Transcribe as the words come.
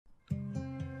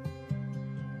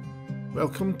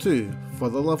Welcome to For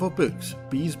the Love of Books,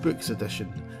 Bees Books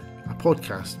Edition, a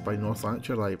podcast by North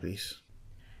Lanarkshire Libraries.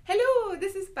 Hello,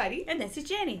 this is Pari. And this is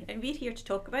Jenny, and we're here to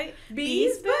talk about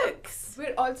Bees Books.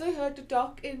 We're also here to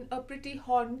talk in a pretty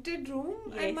haunted room,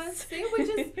 Yes. I must say, which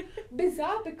is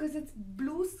bizarre because it's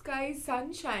blue sky,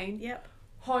 sunshine, Yep.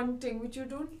 haunting, which you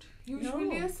don't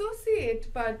usually No. associate,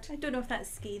 but... I don't know if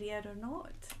that's scarier or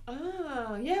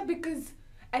not. Yeah, because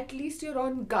at least you're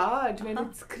on guard when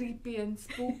it's creepy and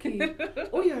spooky.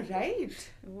 Oh, you're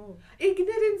right. Oh.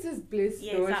 Ignorance is bliss,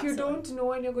 Yes, though. If absolutely. you don't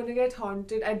know and you're going to get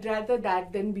haunted, I'd rather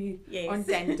that than be Yes. on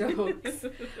tenterhooks.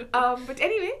 But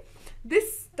anyway,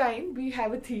 this time we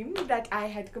have a theme that I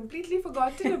had completely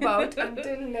forgotten about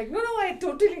until I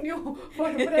totally knew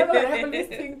forever I always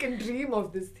think and dream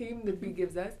of this theme that B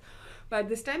gives us. But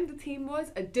this time the theme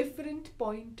was a different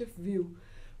point of view,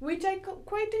 which I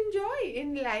quite enjoy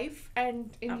in life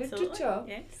and in Absolutely. literature.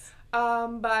 Yes.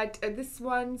 But this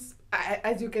one's,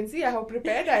 as you can see, how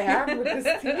prepared I am with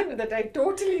this theme that I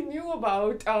totally knew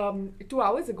about 2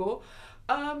 hours ago.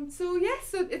 So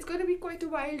it's going to be quite a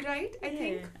wild ride, I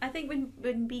think. I think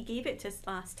when B gave it to us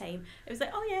last time, it was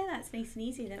like, oh yeah, that's nice and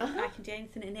easy. Then I can do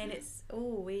anything, and then it's,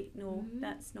 oh wait, no,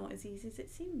 that's not as easy as it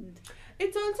seemed.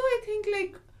 It's also, I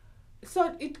think,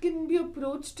 so it can be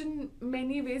approached in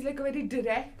many ways, like a very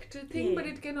direct thing, but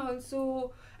it can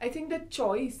also, I think that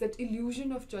choice, that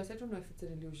illusion of choice, I don't know if it's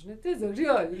an illusion, it is a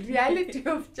reality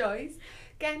of choice,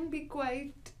 can be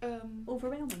quite...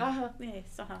 Overwhelming.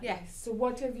 Yes. Yes, so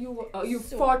what have you,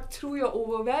 So- fought through your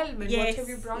overwhelm, and Yes, what have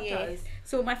you brought us?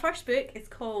 So my first book is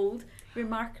called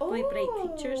Remarkably Bright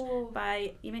Pictures Oh.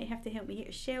 by, you might have to help me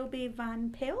here, Shelby Van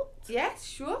Pelt. Yes,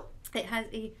 sure. It has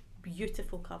a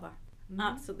beautiful cover.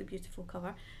 Absolutely beautiful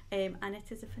cover, and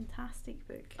it is a fantastic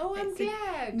book. Oh, I'm It's the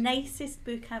glad. nicest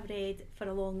book I've read for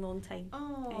a long time.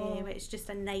 Oh. It's just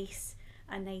a nice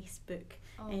book,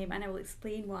 Oh. and I will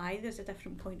explain why. There's a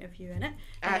different point of view in it.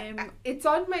 It's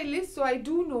on my list, so I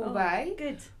do know why,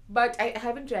 Good. but I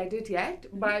haven't read it yet.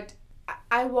 But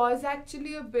I was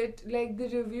actually a bit like, the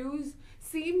reviews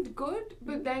seemed good,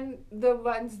 but then the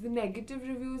negative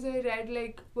reviews I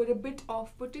read were a bit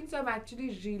off-putting. So I'm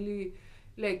actually really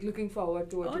looking forward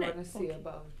to what you Alright, want to say okay.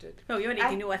 about it. Well, you already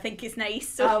I- know I think it's nice.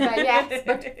 So. Well, yes,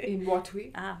 but in what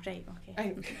way? Right, okay.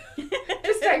 I'm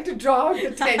just trying to draw out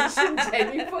the tension,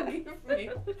 Jenny, forgive me.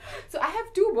 So I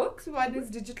have 2 books. One is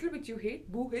digital, which you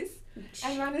hate, boo hiss,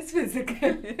 and one is physical.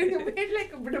 You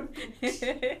made a bit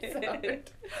of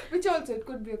sound, which also, it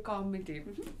could be a comedy.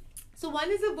 So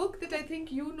one is a book that I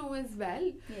think you know as well.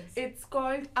 Yes. It's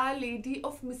called Our Lady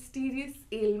of Mysterious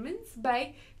Ailments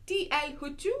by T.L.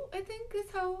 Huchu, I think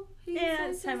is how he Yeah,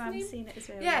 says that's how his I'm name. seeing it as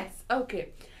well. Yes, okay.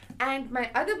 And my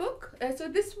other book, so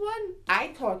this one I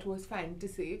thought was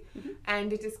fantasy,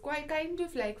 and it is quite kind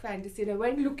of like fantasy. And I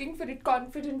went looking for it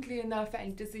confidently in our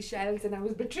fantasy shelves, and I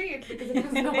was betrayed because it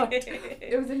was not.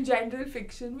 It was in general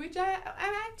fiction, which I'm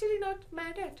actually not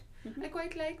mad at. I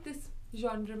quite like this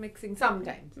genre mixing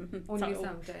sometimes, only So,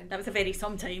 sometimes. That was a very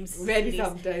sometimes. Very series.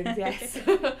 sometimes, yes.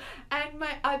 And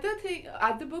my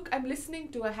other book I'm listening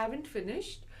to, I haven't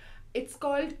finished. It's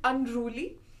called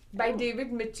Unruly by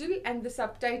David Mitchell, and the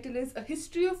subtitle is A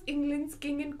History of England's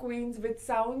King and Queens, which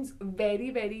sounds very,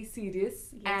 very serious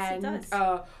Yes, it and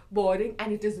does. boring,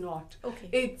 and it is not. Okay.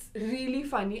 It's really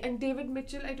funny. And David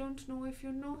Mitchell, I don't know if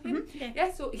you know him.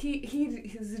 Yeah. So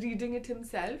he's reading it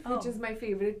himself, which Oh. is my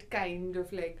favorite kind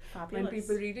of when Fabulous.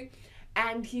 people reading.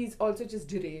 And he's also just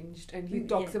deranged, and he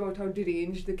talks about how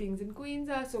deranged the kings and queens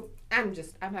are. So I'm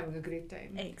having a great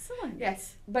time. Excellent.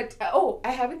 Yes, but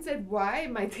I haven't said why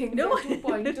my things No. are 2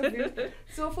 point of view.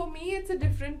 So for me, it's a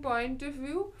different point of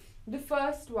view. The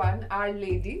first one, Our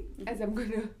Lady, as I'm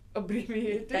gonna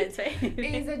abbreviate it, That's right.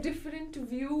 is a different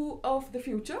view of the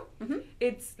future.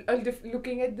 It's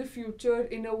looking at the future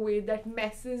in a way that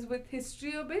messes with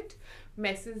history a bit,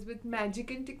 messes with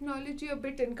magic and technology a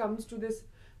bit, and comes to this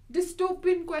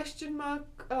dystopian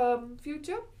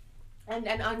future. And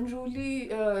Unruly,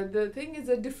 the thing is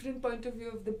a different point of view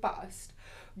of the past,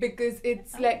 because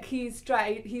it's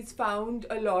he's found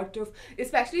a lot of,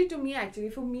 especially to me actually,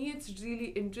 for me it's really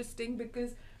interesting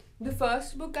because the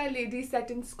first book, Our Lady, is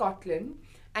set in Scotland,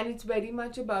 and it's very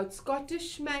much about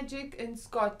Scottish magic and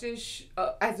Scottish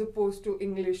as opposed to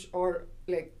English or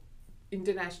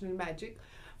international magic.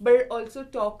 But it also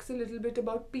talks a little bit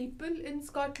about people in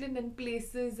Scotland and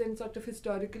places and sort of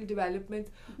historical developments,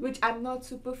 which I'm not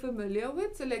super familiar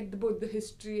with. So both the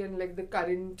history and the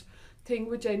current thing,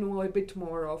 which I know a bit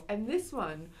more of. And this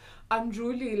one,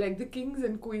 Unruly, the kings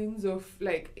and queens of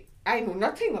I know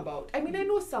nothing about. I mean, I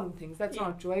know some things. That's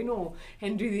not true. I know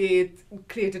Henry VIII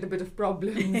created a bit of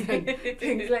problems and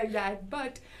things like that.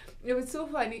 But it was so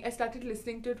funny. I started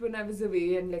listening to it when I was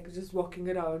away and like just walking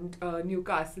around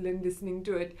Newcastle and listening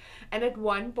to it. And at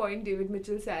one point, David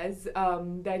Mitchell says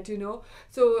that, you know,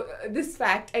 so this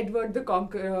fact, Edward the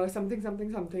Conqueror,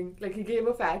 something, like he gave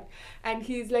a fact and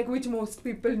he's like, which most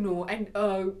people know, and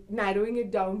narrowing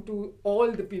it down to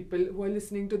all the people who are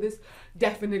listening to this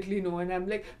definitely know. And I'm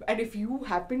like, and if you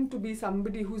happen to be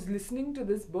somebody who's listening to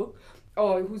this book,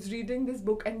 or who's reading this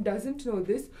book and doesn't know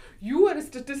this, you are a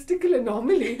statistical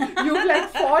anomaly. You've like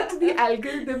fought the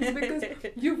algorithms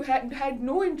because you've had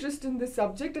no interest in this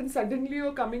subject and suddenly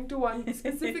you're coming to one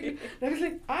specifically. And I was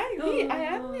like, I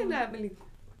am the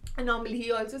anomaly.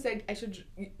 He also said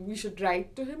we should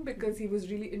write to him because he was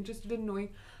really interested in knowing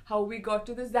how we got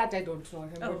to this. That I don't know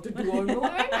him what to do or no.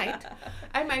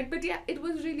 I might, but yeah, it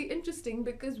was really interesting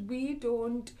because we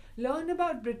don't learn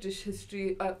about British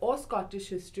history or Scottish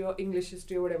history or English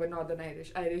history or whatever, Northern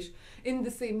Irish in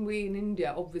the same way in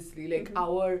India. Obviously, like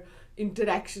our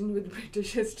interaction with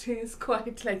British history is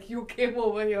quite like you came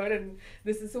over here and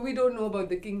this is, so we don't know about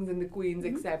the kings and the queens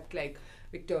except like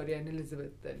Victoria and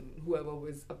Elizabeth and whoever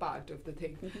was a part of the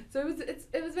thing. So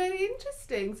it was very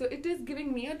interesting. So it is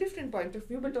giving me a different point of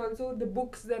view, but also the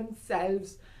books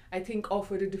themselves, I think,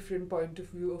 offer a different point of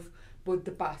view of both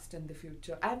the past and the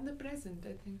future and the present,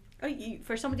 I think.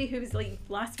 For somebody who was like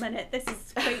last minute, this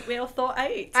is quite well thought out.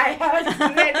 I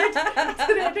have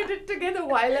threaded it together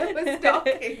while I was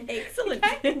talking. Excellent.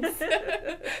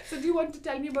 So do you want to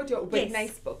tell me about your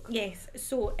nice book? Yes.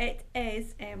 So it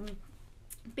is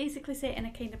basically set in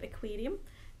a kind of aquarium,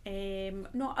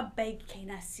 not a big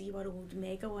kind of SeaWorld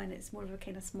mega one, it's more of a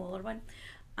kind of smaller one,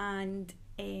 and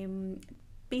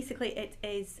basically it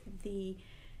is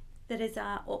there is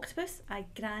a octopus, a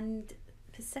Grand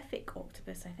Pacific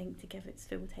octopus, I think to give its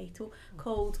full title,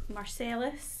 called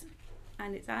Marcellus,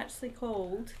 and it's actually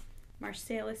called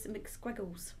Marcellus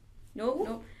McSquiggles.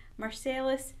 No,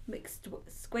 Marcellus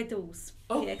McSquiddles.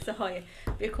 Yes,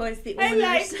 because the owners... I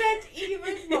like that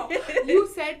even more. You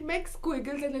said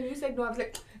McSquiggles and then you said no. I was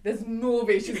like, there's no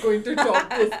way she's going to top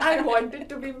this. I want it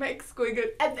to be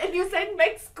McSquiggles. And then you said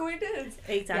McSquiddles.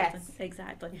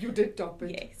 Exactly. You did top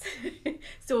it. Yes.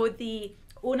 So the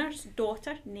owner's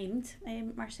daughter named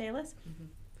Marcellus.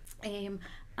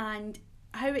 And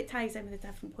how it ties in with a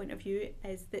different point of view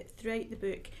is that throughout the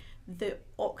book, the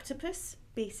octopus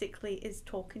basically is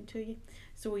talking to you.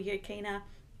 So you're kind of,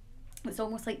 it's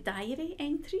almost like diary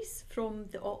entries from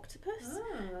the octopus.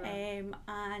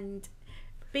 And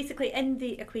basically in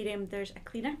the aquarium there's a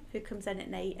cleaner who comes in at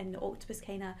night and the octopus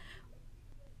kind of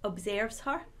observes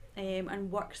her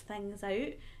and works things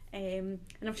out. And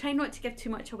I'm trying not to give too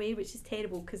much away, which is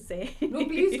terrible because... no,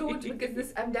 please don't,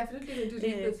 because I'm definitely going to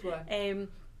read this one.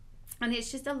 And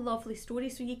it's just a lovely story,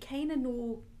 so you kind of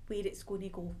know where it's going to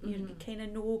go. You kind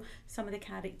of know some of the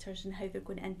characters and how they're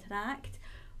going to interact.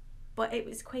 But it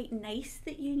was quite nice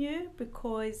that you knew,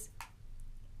 because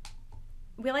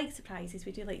we like surprises,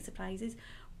 we do like surprises,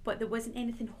 but there wasn't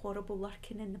anything horrible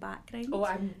lurking in the background. Oh,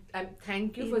 I'm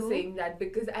thank you for saying that,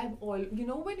 because I'm all, you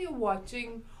know, when you're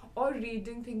watching or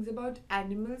reading things about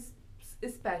animals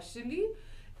especially,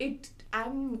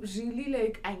 I'm really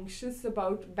like anxious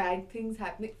about bad things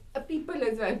happening. People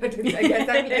as well, but I guess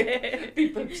I'm like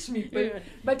people.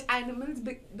 But animals,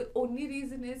 the only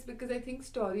reason is because I think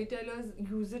storytellers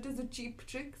use it as a cheap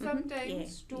trick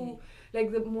sometimes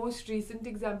like the most recent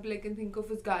example I can think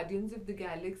of is Guardians of the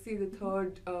Galaxy, the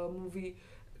third movie.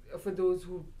 For those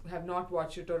who have not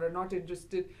watched it or are not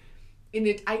interested in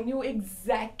it, I knew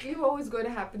exactly what was going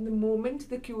to happen the moment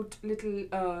the cute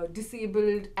little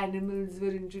disabled animals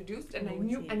were introduced, and I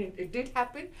knew, and it did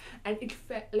happen, and it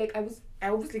felt like I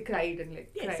obviously cried and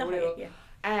like cried, whatever.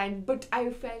 But I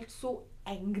felt so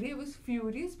angry, I was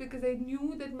furious because I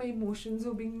knew that my emotions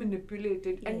were being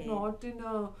manipulated and not in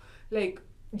a like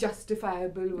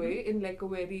justifiable way, in like a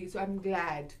very, so I'm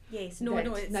glad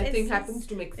nothing happens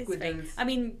to make squiggles. I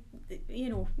mean, you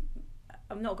know,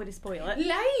 I'm not going to spoil it.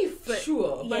 Life, but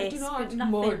sure, but not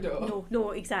murder.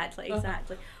 No, exactly.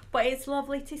 But it's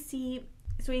lovely to see.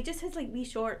 So he just has like wee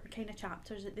short kind of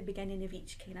chapters at the beginning of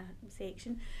each kind of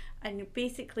section, and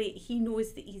basically he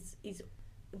knows that he's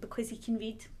because he can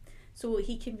read. So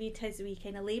he can read his wee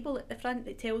kind of label at the front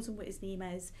that tells him what his name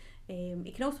is.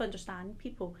 He can also understand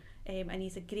people, and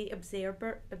he's a great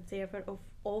observer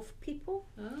of people.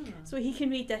 So he can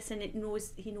read this, and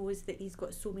he knows that he's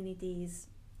got so many days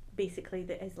basically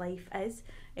that his life is.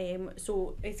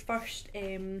 So his first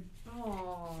that's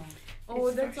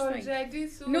already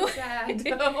so sad.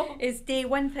 It's day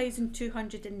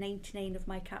 1299 of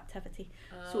my captivity.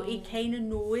 So he kind of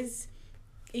knows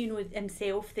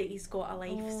himself, that he's got a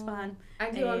lifespan.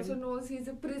 And he also knows he's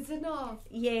a prisoner.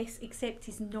 Yes, except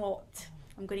he's not.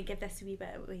 I'm going to give this a wee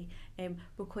bit away,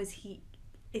 because he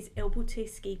is able to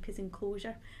escape his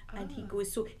enclosure, and he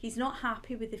goes, so he's not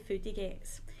happy with the food he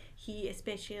gets. He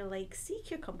especially likes sea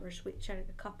cucumbers, which are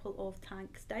a couple of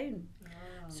tanks down.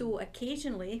 So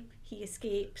occasionally he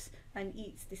escapes and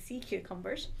eats the sea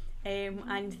cucumbers,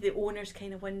 and the owners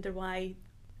kind of wonder why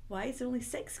is there only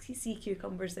 6 sea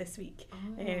cucumbers this week.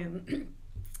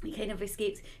 He kind of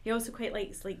escapes. He also quite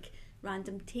likes like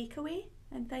random takeaway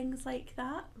and things like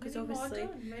that, because obviously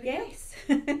yes,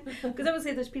 because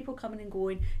obviously there's people coming and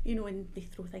going, and they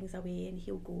throw things away, and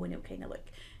he'll go and it'll kind of look,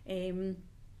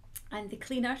 and the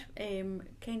cleaner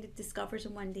kind of discovers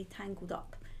him one day tangled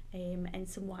up in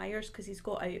some wires, because he's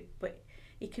got out, but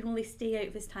he can only stay out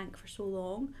of his tank for so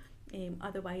long,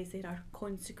 otherwise there are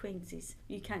consequences.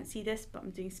 You can't see this, but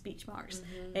I'm doing speech marks.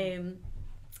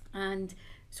 And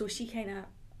so she kind of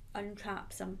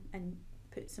untraps him and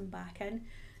puts him back in,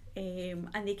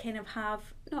 and they kind of have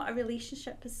not a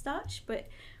relationship as such, but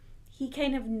he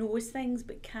kind of knows things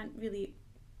but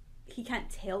he can't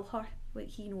tell her what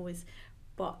he knows,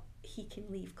 but he can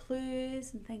leave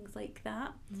clues and things like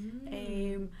that.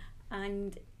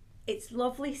 And it's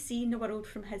lovely seeing the world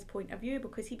from his point of view,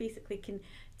 because he basically can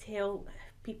tell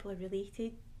people are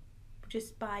related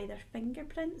just by their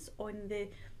fingerprints on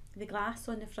the glass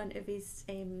on the front of his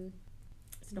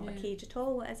it's not a cage at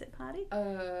all. What is it, Pari?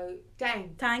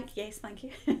 Tank, yes, thank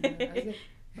you.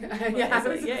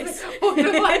 Yes. Oh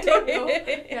no, I don't know.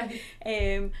 Yeah.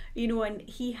 And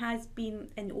he has been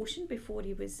in the ocean before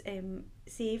he was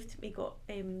saved. He got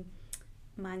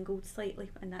mangled slightly,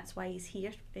 and that's why he's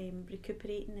here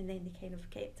recuperating, and then they kind of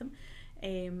kept him.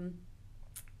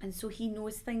 And so he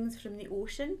knows things from the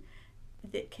ocean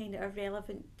that kind of are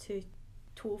relevant to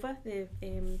Tova,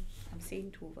 I'm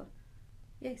saying Tova.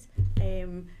 Yes.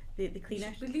 The cleaner.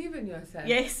 You should believe in yourself.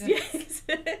 Yes.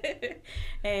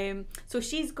 So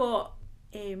she's got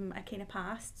a kind of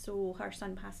past. So her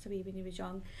son passed away when he was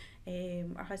young.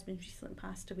 Her husband recently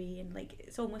passed away, and like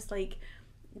it's almost like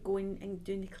going and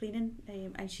doing the cleaning.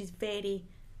 And she's very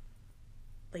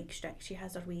like strict. She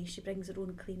has her way. She brings her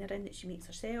own cleaner in that she makes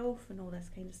herself and all this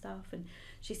kind of stuff. And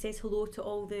she says hello to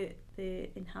all the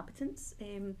inhabitants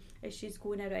as she's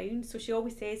going around. So she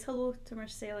always says hello to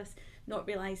Marcellus, not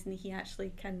realising that he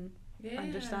actually can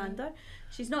understand her.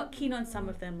 She's not keen on some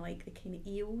of them, like the kind of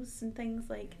eels and things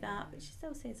like that, but she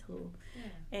still says hello.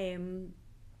 And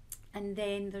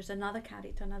then there's another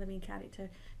main character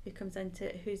who comes into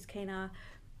it, who's kind of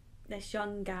this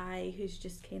young guy who's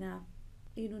just kind of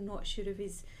not sure of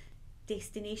his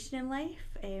destination in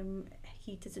life.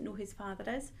 He doesn't know who his father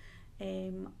is,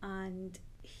 and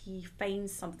he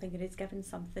finds something and is given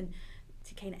something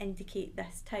to kind of indicate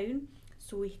this town.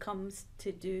 So he comes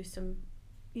to do some,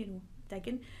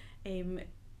 digging.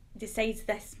 Decides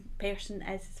this person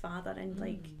is his father, and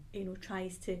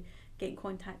tries to get in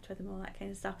contact with him, all that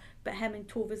kind of stuff. But him and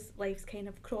Tova's lives kind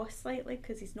of cross slightly,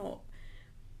 because he's not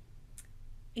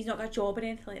got a job or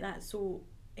anything like that. So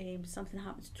something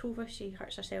happens to Tova, she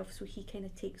hurts herself, so he kind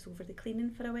of takes over the cleaning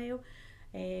for a while.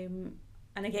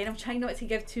 And again, I'm trying not to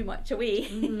give too much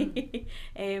away.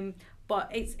 But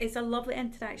it's a lovely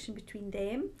interaction between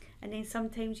them, and then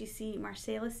sometimes you see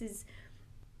Marcellus's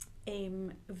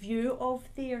view of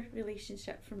their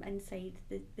relationship from inside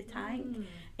the tank,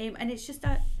 and it's just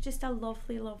a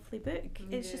lovely book.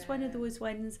 It's just one of those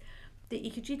ones that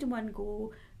you could read in one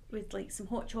go with like some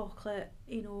hot chocolate,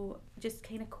 just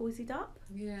kind of cozied up.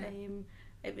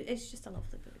 It's just a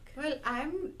lovely book. Well,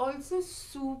 I'm also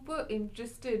super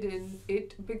interested in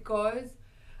it because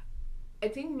I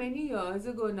think many years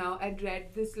ago now I'd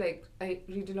read this, like I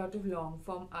read a lot of long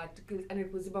form articles, and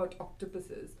it was about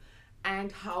octopuses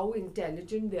and how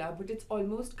intelligent they are, but it's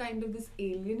almost kind of this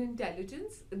alien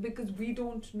intelligence, because we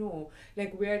don't know,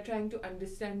 like we're trying to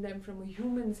understand them from a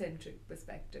human centric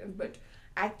perspective, but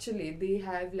actually they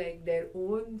have like their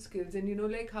own skills.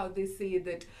 And like how they say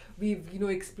that we've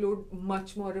explored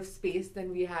much more of space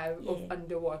than we have of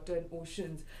underwater and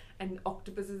oceans, and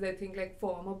octopuses I think like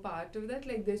form a part of that.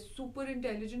 Like they're super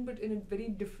intelligent, but in a very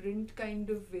different kind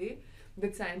of way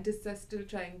that scientists are still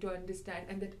trying to understand.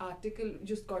 And that article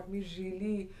just got me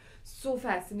really so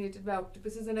fascinated by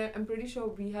octopuses, and I'm pretty sure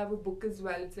we have a book as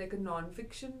well. It's like a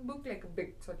non-fiction book, like a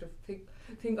big sort of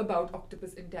thing about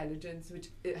octopus intelligence, which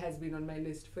it has been on my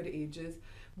list for ages.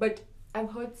 But I've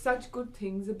heard such good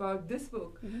things about this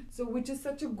book. So which is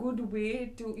such a good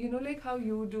way to, you know, like how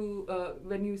you do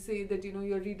when you say that, you know,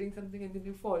 you're reading something and then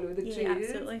you follow the trails.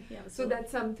 Absolutely. So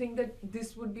that's something that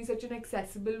this would be such an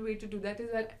accessible way to do that as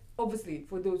well. Obviously,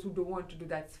 for those who don't want to do,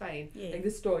 that's fine. Like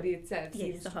the story itself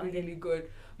seems to be really good.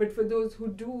 But for those who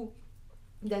do,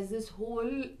 there's this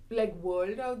whole like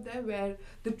world out there where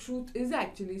the truth is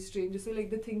actually stranger. So like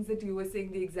the things that you were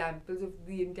saying, the examples of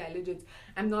the intelligence,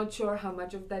 I'm not sure how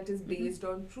much of that is based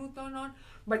on truth or not,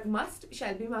 but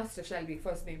Shelby must have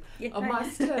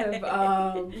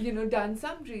you know, done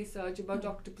some research about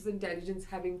octopus intelligence,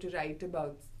 having to write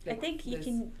about I think you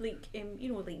can like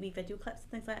you know, like wee video clips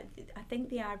and things like that. I think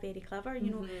they are very clever,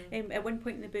 you know. At one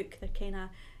point in the book they're kind of,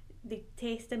 they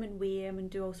test him and weigh him and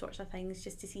do all sorts of things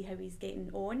just to see how he's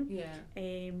getting on.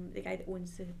 The guy that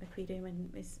owns the aquarium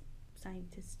and is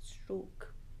scientist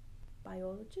stroke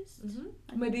biologist.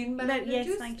 Marine biologist.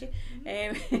 Yes, thank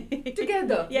you.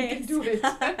 Together, we can do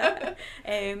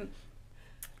it.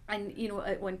 And you know,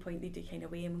 at one point they do kind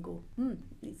of weigh him and go,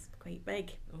 he's quite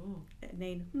big. And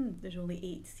then, there's only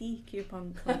 8 sea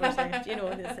cucumbers left. You know,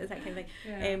 that kind of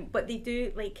thing. But they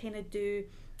do like kind of do,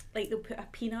 like they'll put a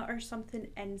peanut or something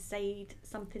inside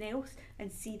something else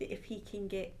and see that if he can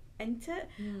get into it.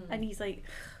 And he's like,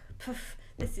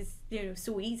 this is, you know,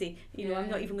 so easy. You know, I'm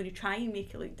not even going to try and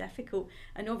make it look difficult.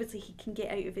 And obviously he can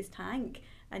get out of his tank.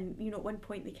 And, you know, at one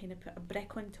point they kind of put a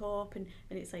brick on top and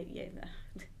it's like, you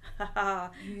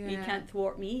can't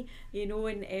thwart me, you know.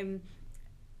 And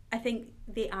I think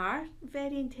they are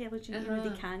very intelligent, you know,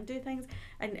 they can do things.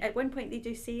 And at one point they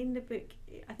do say in the book,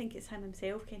 I think it's him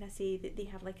himself kind of say that they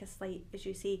have like a slight, as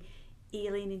you say,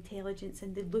 alien intelligence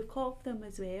in the look of them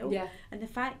as well. And the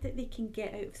fact that they can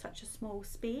get out of such a small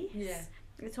space,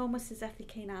 it's almost as if they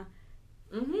kind of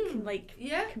can like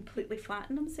completely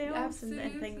flatten themselves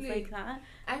and things like that.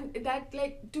 And that,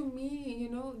 like, to me, you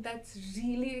know, that's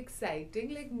really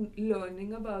exciting. Like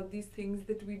learning about these things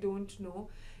that we don't know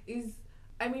is,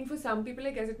 I mean, for some people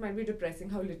I guess it might be depressing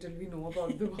how little we know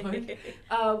about the world.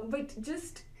 But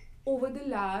just over the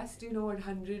last, you know,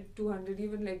 100, 200,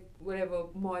 even like whatever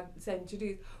more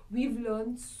centuries, we've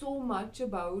learned so much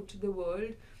about the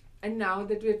world. And now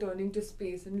that we're turning to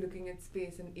space and looking at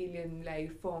space and alien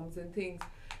life forms and things,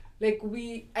 like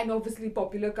and obviously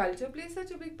popular culture plays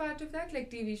such a big part of that, like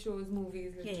TV shows,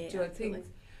 movies, literature, things.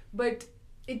 But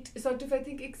it sort of, I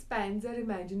think, expands our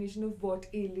imagination of what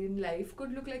alien life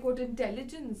could look like, what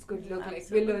intelligence could look like.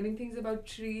 We're learning things about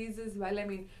trees as well. I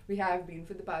mean, we have been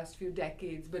for the past few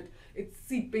decades, but it's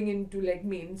seeping into like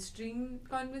mainstream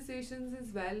conversations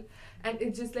as well. And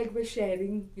it's just like we're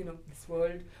sharing, you know, this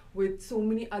world with so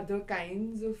many other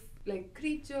kinds of like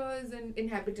creatures and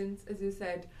inhabitants, as you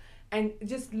said. And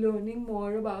just learning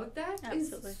more about that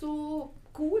is so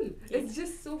cool. It's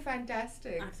just so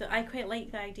fantastic. Absolutely. I quite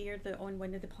like the idea that on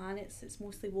one of the planets, it's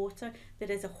mostly water, there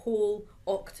is a whole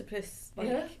octopus you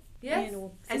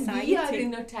know, society and we are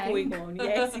in a tank going on.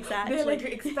 Yes, exactly. They're like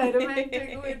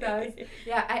experimenting with us.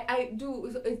 I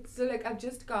do. So like I've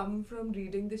just come from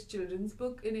reading this children's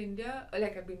book in India.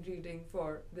 Like I've been reading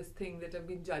for this thing that I've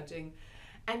been judging,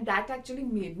 and that actually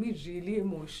made me really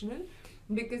emotional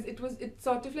because it's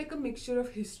sort of like a mixture of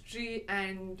history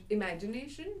and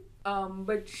imagination.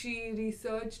 But she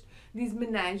researched these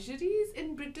menageries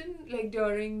in Britain, like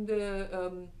during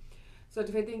the sort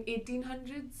of, I think,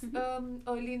 1800s,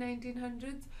 early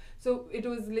 1900s. So it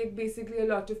was like basically a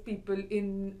lot of people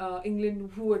in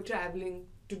England who were traveling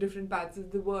to different parts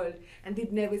of the world and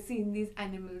they'd never seen these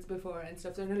animals before and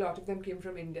stuff. So and a lot of them came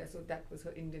from India, so that was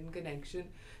her Indian connection.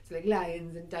 So like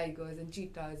lions and tigers and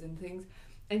cheetahs and things.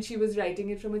 And she was writing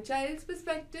it from a child's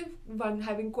perspective, one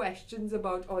having questions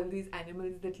about all these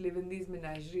animals that live in these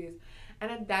menageries.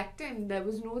 And at that time, there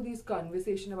was no these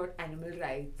conversation about animal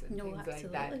rights and things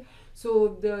like that.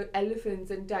 So the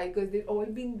elephants and tigers, they'd all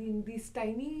been in these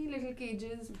tiny little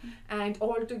cages and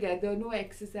all together, no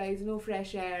exercise, no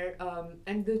fresh air.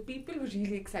 And the people were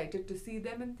really excited to see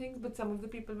them and things, but some of the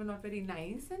people were not very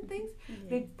nice and things.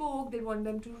 They'd poke, they'd want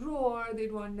them to roar,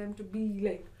 they'd want them to be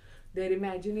like their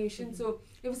imagination. So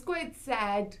it was quite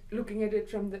sad looking at it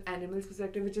from the animal's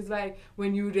perspective, which is why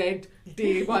when you read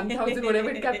day 1000 whatever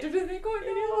it captured, I was like,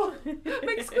 oh no,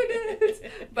 my squiddles.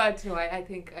 But no, I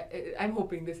think I'm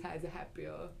hoping this has a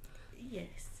happier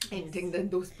ending than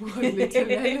those poor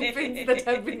little elephants that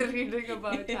I've been reading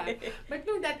about have. But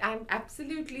no, that I'm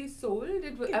absolutely sold.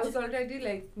 I was already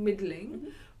like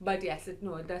middling. But yes, it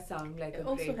does sound like a great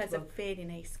book. It also has a very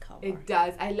nice cover. It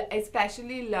does. I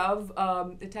especially love,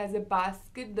 it has a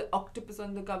basket, the octopus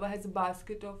on the cover has a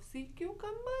basket of sea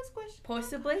cucumbers,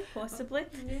 Possibly.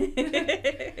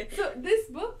 So this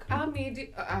book, our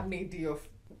Mady of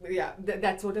yeah,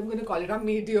 that's what I'm going to call it. Our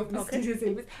Lady of Mysterious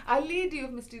Illness. Our Lady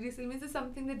of Mysterious Illness is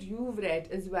something that you've read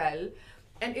as well,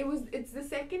 and it's the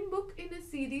second book in a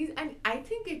series, and I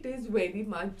think it is very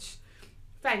much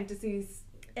fantasy.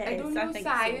 I don't know,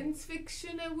 science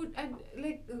fiction.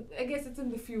 I guess it's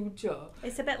in the future.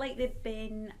 It's a bit like the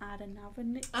Ben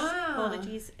Aronovich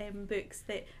apologies books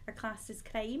that are classed as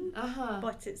crime,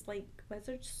 but it's like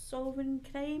wizards solving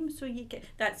crime. So you get,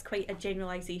 that's quite a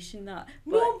generalisation.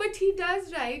 But he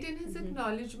does write in his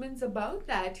acknowledgements about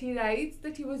that. He writes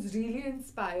that he was really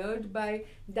inspired by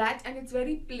that, and it's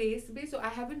very place based. So I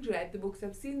haven't read the books.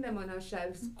 I've seen them on our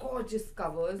shelves. Gorgeous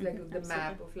covers, like the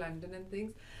map of London and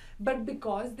things. But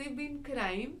because they've been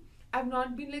crime, I've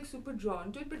not been like super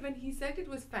drawn to it. But when he said it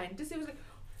was fantasy, I was like,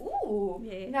 ooh,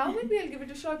 now maybe I'll give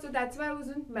it a shot. So that's why I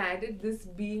wasn't mad at this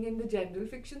being in the general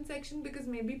fiction section, because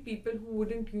maybe people who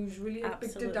wouldn't usually have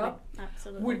picked it up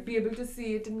would be able to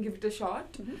see it and give it a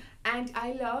shot. And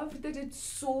I loved that it's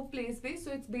so place-based.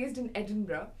 So it's based in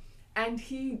Edinburgh, and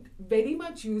he very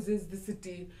much uses the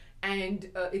city and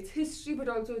its history, but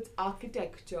also its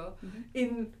architecture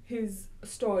in his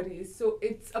stories. So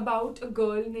it's about a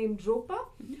girl named Ropa,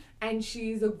 and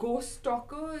she's a ghost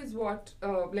stalker, is what,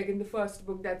 like in the first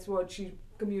book, that's what she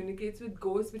communicates with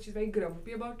ghosts, but she's very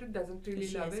grumpy about it, doesn't really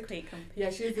love it. Quite grumpy. Yeah,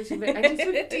 she's very, and she's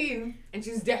 15, and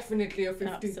she's definitely a 15.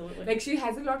 Absolutely. Like, she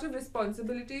has a lot of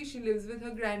responsibility. She lives with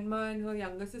her grandma and her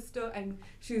younger sister, and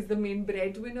she's the main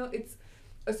breadwinner. It's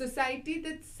a society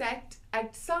that's set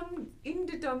at some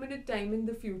indeterminate time in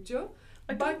the future.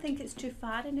 I don't think it's too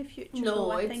far in the future.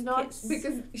 No, it's not,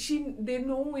 because they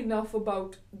know enough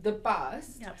about the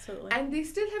past. Absolutely. And they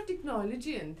still have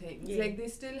technology and things. Yeah. Like, they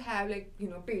still have, like, you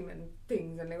know, payment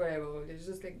things and like whatever. It's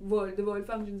just like the world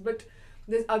functions. But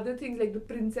there's other things, like the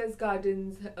Princess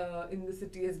Gardens in the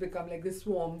city has become like the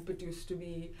swamp it used to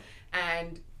be.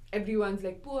 And everyone's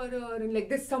like poorer, and like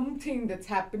there's something that's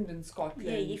happened in Scotland.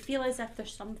 Yeah, you feel as if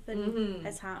there's something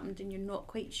has happened and you're not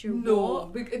quite sure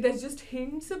what. There's just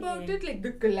hints about it, like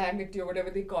the calamity or whatever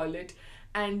they call it,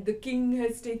 and the king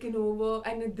has taken over.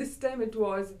 And at this time, it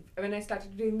was when I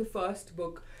started reading the first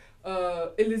book,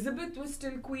 Elizabeth was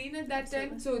still queen at that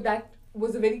time, so that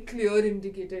was a very clear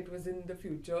indicator it was in the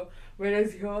future.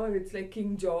 Whereas here it's like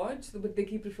King George, but they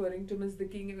keep referring to him as the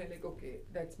king, and we're like, okay,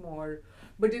 that's more.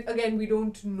 But again, we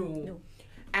don't know. No.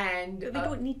 And but we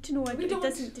don't need to know it. It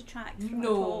doesn't detract from it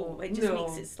at all. It just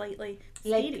makes it slightly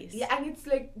mysterious. Yeah, and it's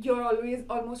like you're always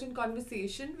almost in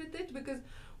conversation with it, because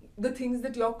the things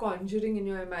that you're conjuring in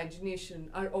your imagination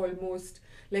are almost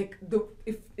like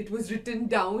if it was written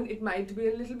down, it might be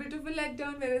a little bit of a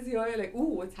letdown, whereas here you're like,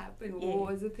 ooh, what's happened?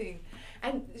 What was the thing?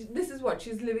 And this is what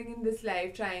she's living in this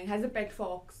life, has a pet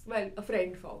fox, a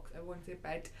friend fox, I won't say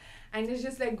pet, and is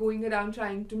just like going around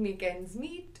trying to make ends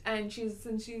meet. And she's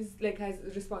like has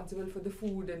responsible for the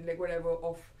food and like whatever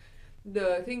of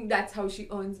the thing. That's how she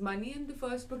earns money in the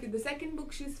first book. In the second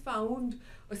book, she's found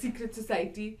a secret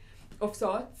society of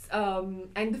sorts,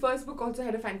 and the first book also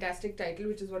had a fantastic title,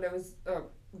 which is what I was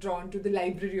drawn to, the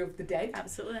Library of the Dead.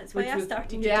 Absolutely, that's why I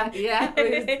started. Yeah.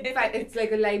 It's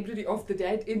like a library of the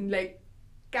dead in like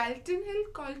Calton Hill,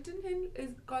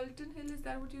 is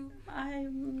that what you?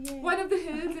 One of the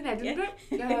hills in Edinburgh.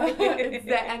 It's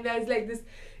there, and there's like this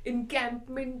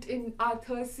encampment in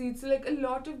Arthur's Seat. So like a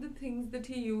lot of the things that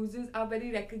he uses are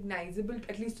very recognizable,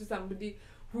 at least to somebody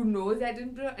who knows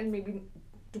Edinburgh, and maybe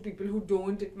to people who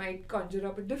don't, it might conjure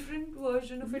up a different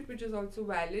version of it, which is also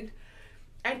valid.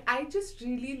 And I just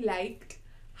really liked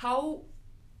how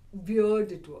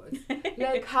weird it was.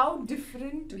 Like how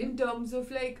different in terms of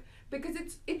like, because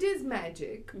it is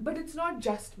magic, but it's not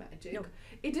just magic. No.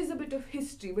 It is a bit of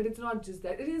history, but it's not just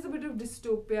that. It is a bit of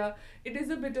dystopia. It is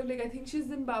a bit of like, I think she's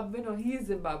Zimbabwean or he is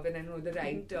Zimbabwean, I know the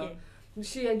writer.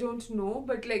 I don't know,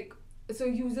 but like, so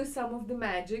uses some of the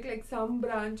magic, like some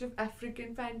branch of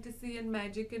African fantasy and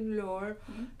magic and lore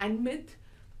and myth,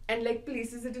 and like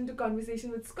places it into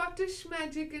conversation with Scottish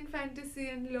magic and fantasy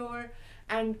and lore.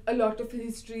 And a lot of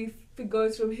history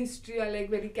figures from history are like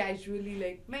very casually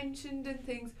like mentioned and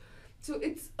things. So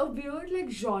it's a weird like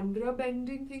genre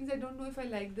bending things. I don't know if I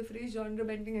like the phrase genre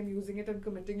bending. I'm using it, I'm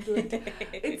committing to it.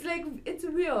 It's like, it's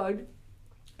weird.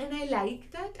 And I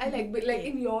like that. But like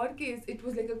in your case, it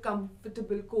was like a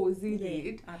comfortable, cozy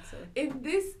read. Absolutely. In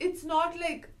this, it's not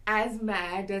like as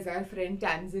mad as our friend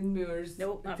Tamsin Muir's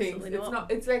things. It's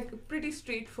not. It's like pretty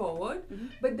straightforward.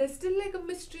 But there's still like a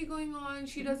mystery going on.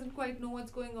 She doesn't quite know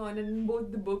what's going on, and in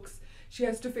both the books, she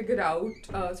has to figure out.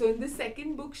 So in the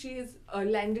second book, she has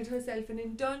landed herself an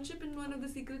internship in one of the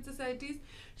secret societies.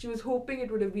 She was hoping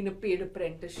it would have been a paid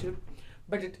apprenticeship.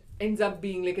 but it ends up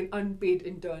being like an unpaid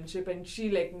internship, and she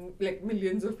like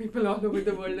millions of people all over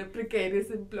the world have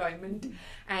precarious employment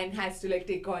and has to like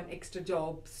take on extra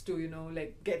jobs to, you know,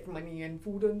 like get money and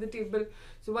food on the table.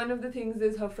 So one of the things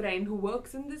is her friend who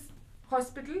works in this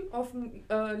hospital of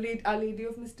Our Lady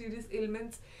of Mysterious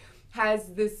Ailments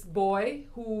has this boy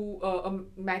who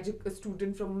a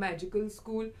student from magical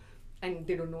school, and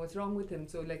they don't know what's wrong with him,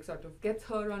 so like sort of gets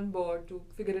her on board to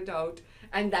figure it out,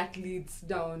 and that leads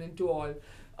down into all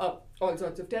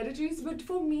sorts of territories. But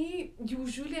for me,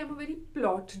 usually I'm a very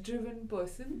plot driven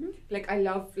person. Like I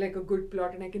love like a good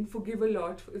plot, and I can forgive a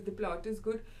lot if the plot is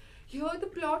good. Here the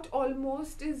plot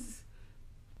almost is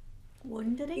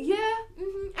wandering.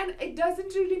 And it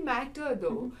doesn't really matter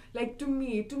though. Like to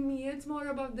me it's more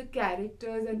about the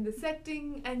characters and the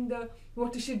setting and the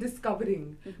what is she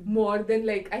discovering more than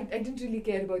like I didn't really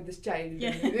care about this child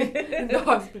in the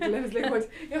hospital. I was like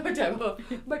whatever.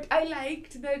 But I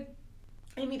liked that.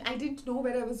 I mean, I didn't know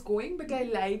where I was going, but I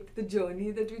liked the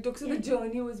journey that we took. So the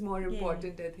journey was more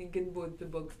important, I think, in both the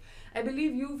books. I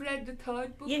believe you've read the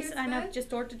third book. Yes, and I've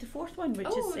just ordered the fourth one, which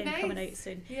is nice. coming out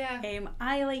soon. Yeah.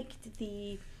 I liked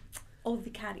all the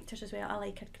characters as well. I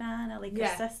like her gran, I like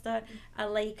her sister, I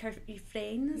like her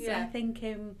friends. I think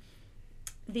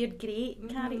they're great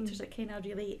characters that kind of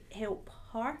really help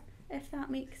her, if that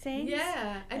makes sense.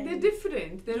 Yeah, and they're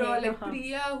different. They're all like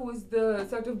Priya, who's the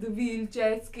sort of the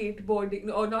wheelchair boarding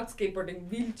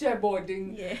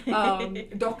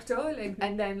doctor, like,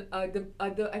 and then the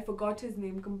other, I forgot his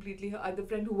name completely, her other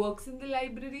friend who works in the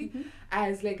library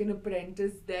as like an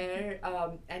apprentice there,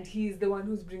 and he's the one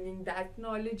who's bringing that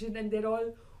knowledge in, and they're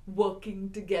all working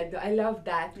together. I love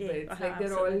that bit. Like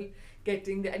they're all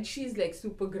getting there, and she's like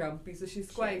super grumpy, so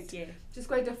she's quite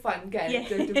a fun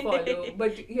character to follow.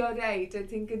 But you're right, I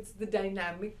think it's the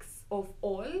dynamics of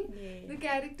all the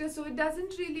characters, so it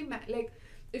doesn't really matter. Like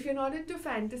if you're not into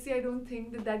fantasy, I don't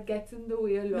think that gets in the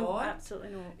way a lot. No,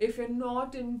 absolutely not. If you're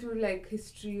not into like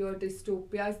history or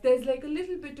dystopias, there's like a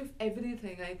little bit of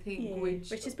everything, I think,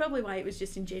 which is probably why it was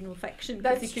just in general fiction,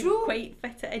 because you couldn't quite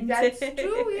fit it into. That's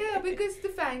true, yeah, because the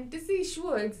fantasy,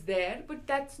 sure, it's there, but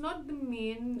that's not the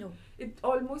main. No. It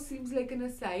almost seems like an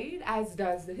aside, as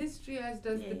does the history, as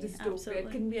does the dystopia. Absolutely.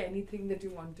 It can be anything that you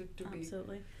want it to be.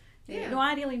 Absolutely. No,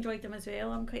 I really enjoyed them as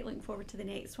well. I'm quite looking forward to the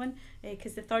next one,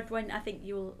 because the third one I think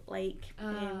you'll like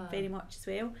very much as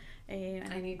well.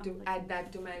 I need to add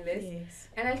that to my list. Yes.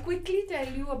 And I'll quickly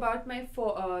tell you about my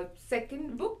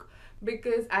second book,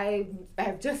 because I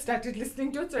have just started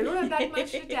listening to it, so I don't have that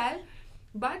much to tell.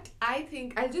 But I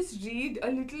think I'll just read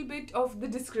a little bit of the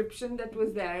description that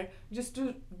was there, just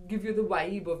to give you the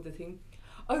vibe of the thing.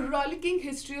 A rollicking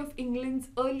history of England's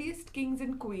earliest kings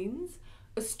and queens,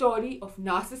 a story of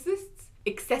narcissists,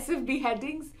 excessive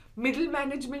beheadings, middle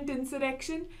management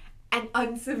insurrection, and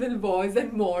uncivil wars,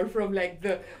 and more, from like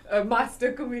the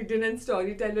master comedian and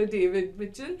storyteller David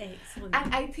Mitchell. Excellent.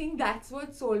 And I think that's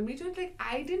what sold me to it. Like,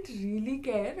 I didn't really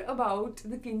care about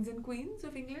the kings and queens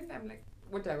of England. I'm like,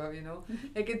 whatever, you know.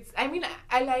 Like, it's, I mean,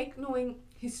 I like knowing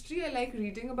history, I like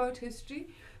reading about history,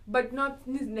 but not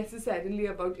necessarily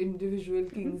about individual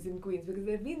kings and queens, because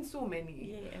there have been so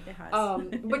many. Yeah, there has.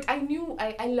 But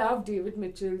I love David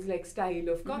Mitchell's like style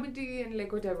of comedy and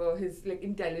like whatever, his like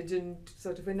intelligent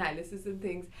sort of analysis and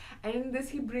things. And in this,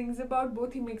 he brings about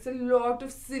both. He makes a lot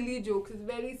of silly jokes. It's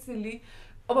very silly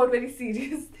about very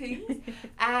serious things,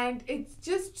 and it's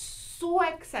just so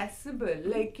accessible.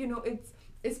 Like, you know, it's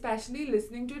especially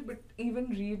listening to it, but even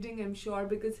reading, I'm sure,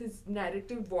 because his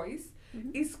narrative voice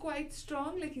is quite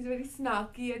strong. Like, he's very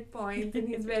snarky at points, and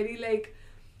he's very like,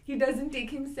 he doesn't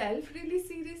take himself really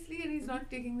seriously, and he's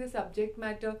not taking the subject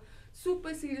matter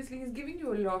super seriously. He's giving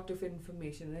you a lot of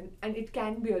information, and it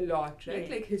can be a lot, right?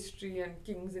 Like history and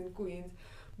kings and queens,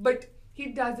 but he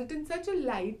does it in such a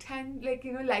light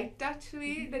touch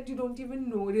way that you don't even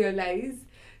realize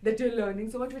that you're learning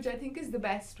so much, which I think is the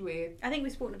best way. I think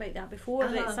we've spoken about that before,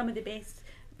 that some of the best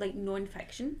like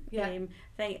non-fiction thing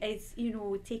is, you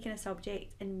know, taking a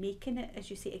subject and making it, as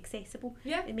you say, accessible,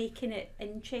 and making it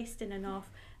interesting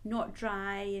enough, not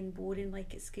dry and boring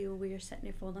like at school where you're sitting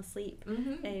there falling asleep.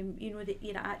 You know, that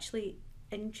you're actually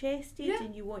interested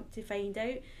and you want to find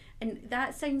out, and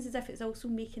that sounds as if it's also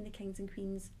making the kings and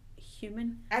queens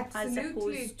human. Absolutely. As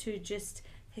opposed to just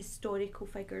historical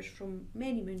figures from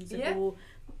many moons ago.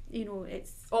 You know,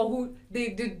 it's who they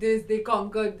did this, they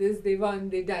conquered this, they won,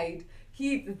 they died.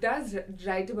 He does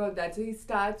write about that. So he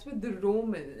starts with the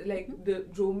Roman, the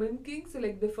Roman king. So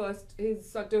like the first, his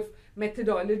sort of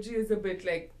methodology is a bit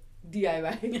like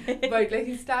DIY. But like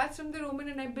he starts from the Roman,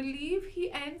 and I believe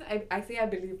he ends, I say I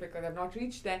believe because I've not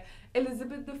reached there,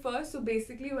 Elizabeth I. So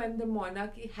basically when the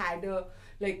monarchy had a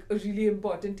really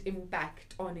important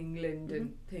impact on England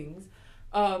and things.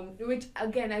 Which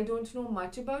again I don't know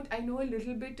much about. I know a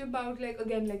little bit about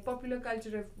popular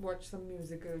culture. I've watched some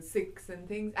musicals, Six and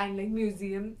things, and like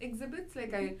museum exhibits.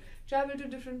 Like I travel to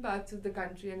different parts of the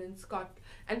country and in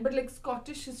but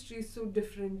Scottish history is so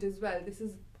different as well. This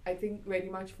is, I think, very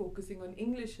much focusing on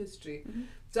English history.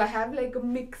 So I have like a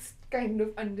mixed kind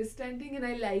of understanding, and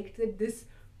I liked that this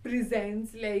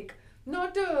presents like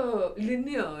not a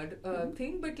linear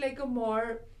thing, but like a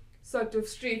more sort of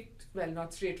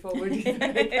not straightforward either,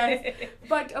 I guess,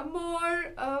 but a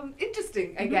more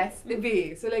interesting, I guess,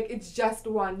 way. So like it's just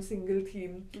one single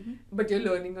theme, but you're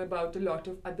learning about a lot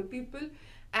of other people,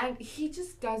 and he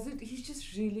just does it. He's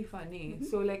just really funny.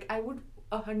 So like I would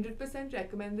 100%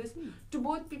 recommend this to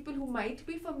both people who might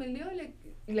be familiar,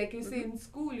 like you say in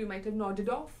school, you might have nodded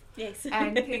off. Yes.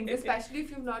 And things, especially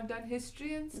if you've not done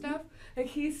history and stuff. Like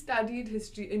he studied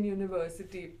history in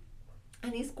university,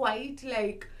 and he's quite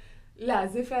like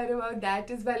laissez-faire about that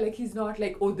as well. Like he's not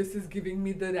like, oh, this is giving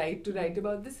me the right to write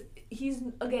about this. He's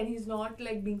not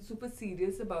like being super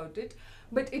serious about it,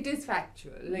 but it is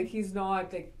factual. Like he's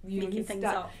not like, making things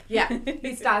up. Yeah,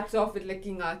 he starts off with like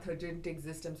King Arthur didn't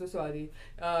exist, I'm so sorry.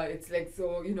 It's like,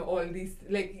 so all these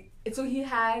so he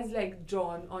has like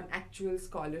drawn on actual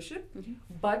scholarship,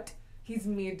 but he's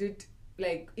made it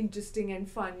like interesting and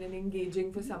fun and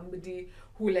engaging for somebody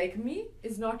who, like me,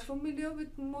 is not familiar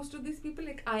with most of these people.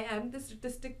 Like I am the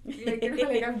statistic,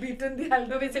 I've beaten the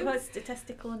algorithm. It's called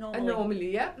statistical anomaly.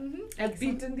 Anomaly, yeah. I've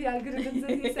beaten the algorithms,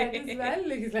 as he said as well.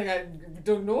 Like he's like, I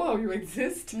don't know how you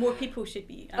exist. More people should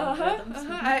be algorithms.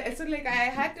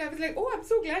 I was like, oh, I'm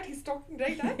so glad he's talking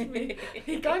right at me.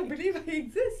 He can't believe I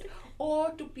exist. Or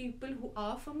to people who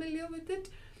are familiar with it,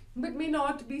 but may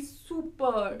not be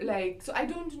super so I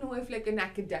don't know if like an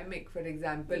academic, for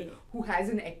example, who has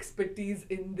an expertise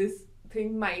in this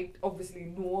thing might obviously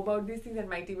know about these things and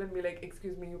might even be like,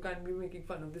 excuse me, you can't be making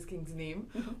fun of this king's name,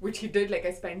 which he did. Like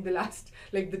I spent the last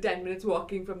the 10 minutes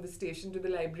walking from the station to the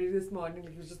library this morning.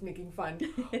 He was just making fun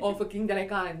of a king that I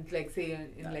can't say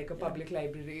in a public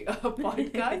library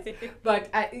podcast. But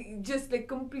I just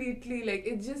completely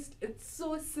it's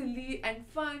so silly and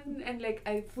fun, and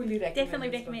I fully recommend.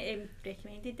 Definitely recommended.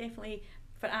 Definitely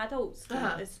for adults.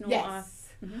 It's not yes.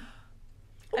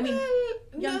 I mean,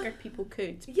 younger people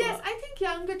could. Yes, I think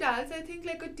young adults. I think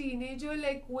a teenager,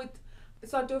 with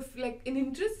sort of an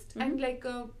interest and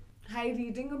a high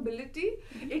reading ability.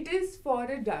 It is for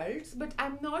adults, but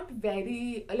I'm not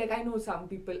very I know some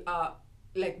people are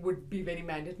would be very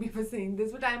mad at me for saying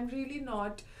this, but I'm really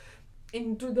not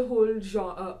into the whole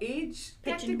genre, age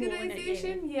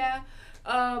categorization.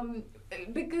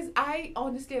 Because I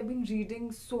honestly have been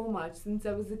reading so much since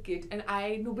I was a kid, and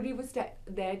nobody was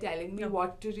there telling me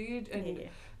what to read, and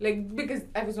because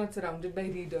I was not surrounded by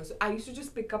readers, so I used to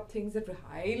just pick up things that were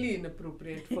highly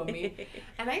inappropriate for me,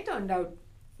 and I turned out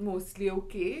mostly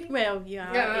okay. Well,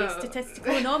 yeah, a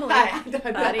statistical anomaly,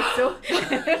 Pari, so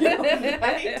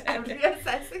I'm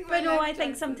reassessing. But no, I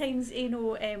think sometimes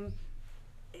young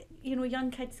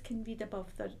kids can read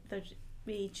above their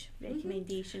age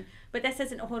recommendation, but this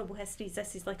isn't a horrible histories.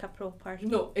 This is like a proper.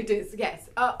 No, it is, yes.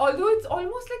 Although it's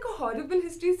almost like a horrible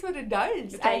histories for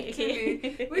adults,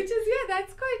 actually, which is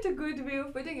that's quite a good way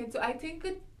of putting it. So I think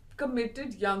a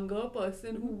committed younger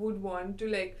person who would want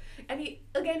to and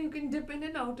you can dip in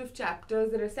and out of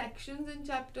chapters. There are sections in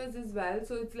chapters as well,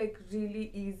 so it's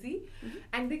really easy,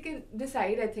 and they can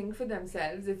decide, I think, for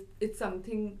themselves if it's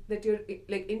something that you're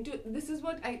into. This is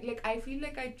what I feel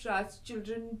like I trust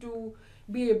children to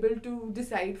be able to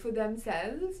decide for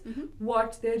themselves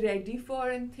what they're ready for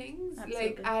and things.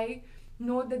 Absolutely. I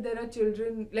know that there are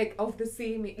children of the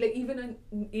same age, even an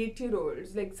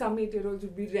 8-year-olds, some 8-year-olds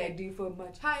would be ready for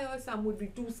much higher, some would be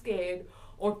too scared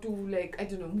or too I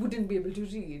don't know, wouldn't be able to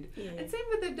read. And same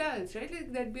with adults,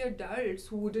 right? There'd be adults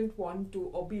who wouldn't want to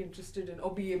or be interested in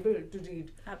or be able to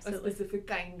read a specific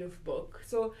kind of book.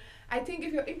 So I think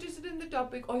if you're interested in the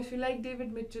topic, or if you like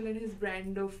David Mitchell and his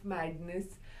brand of madness,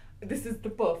 this is the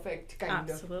perfect kind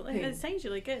of thing. It sounds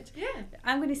really good. Yeah.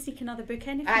 I'm going to seek another book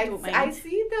in if you don't mind. I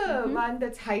see the one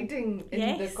that's hiding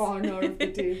in the corner of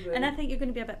the table. And I think you're going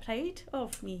to be a bit proud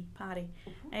of me, Pari.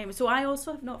 So I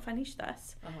also have not finished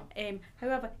this.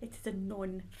 However, it is a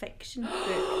non-fiction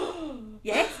book.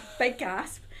 Yes, big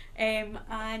gasp.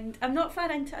 And I'm not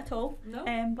far into it at all. No.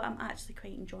 But I'm actually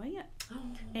quite enjoying it.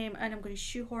 and I'm going to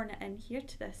shoehorn it in here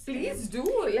to this. Please do.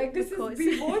 Like, this is,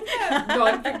 we both have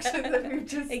non-fiction that we've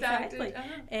just started. Exactly.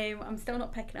 I'm still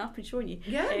not picking it up and showing you.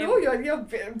 Yeah, no, you're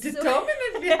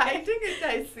determinedly hiding it,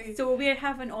 I see. So we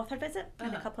have an author visit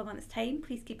in a couple of months' time.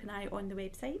 Please keep an eye on the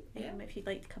website if you'd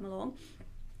like to come along.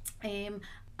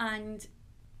 And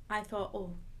I thought,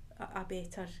 I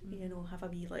better, have a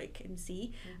wee look and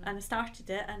see. And I started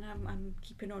it, and I'm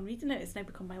keeping on reading it. It's now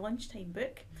become my lunchtime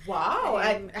book. Wow!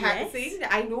 And yes. saying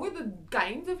that, I know the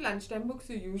kinds of lunchtime books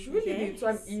you usually read, so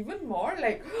I'm even more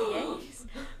like, yes.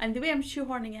 And the way I'm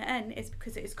shoehorning it in is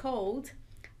because it is called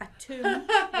A Tomb with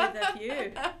a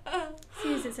View.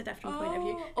 Seems it's a different point of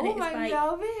view. And it is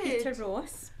by Peter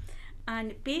Ross.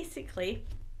 And basically,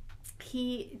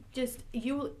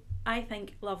 I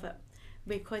think, love it.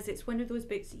 Because it's one of those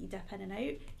books that you dip in and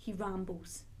out. He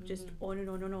rambles just on and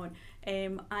on and on,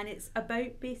 and it's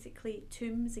about basically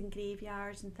tombs and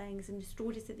graveyards and things and the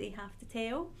stories that they have to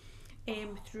tell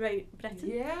throughout Britain.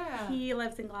 Yeah. He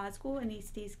lives in Glasgow and he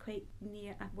stays quite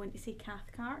near, I want to say,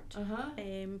 Cathcart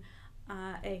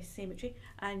cemetery,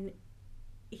 and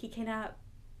he kind of,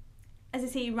 as I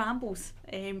say, rambles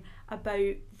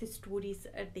about the stories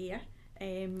that are there.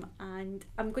 And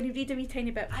I'm going to read a wee tiny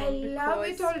bit from it. I love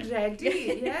it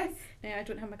already, yes. Now, I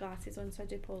don't have my glasses on, so I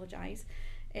do apologise.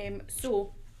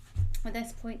 So, at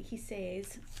this point, he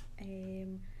says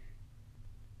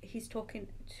he's talking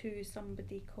to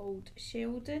somebody called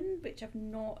Sheldon,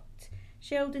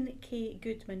 Sheldon K.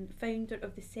 Goodman, founder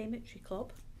of the Cemetery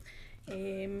Club.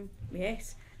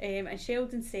 Yes. And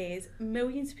Sheldon says,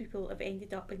 millions of people have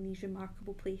ended up in these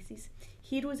remarkable places.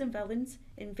 Heroes and villains,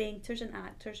 inventors and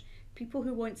actors, people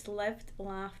who once lived,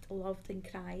 laughed, loved and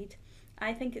cried.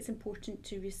 I think it's important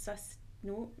to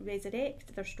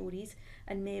resurrect their stories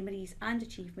and memories and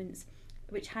achievements,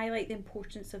 which highlight the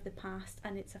importance of the past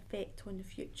and its effect on the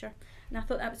future. And I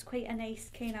thought that was quite a nice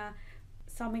kind of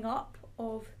summing up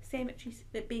of cemeteries,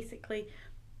 that basically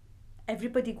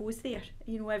everybody goes there.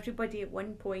 Everybody at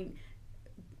one point,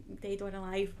 dead or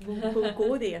alive, will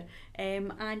go there.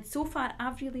 And so far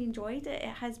I've really enjoyed it.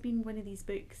 It has been one of these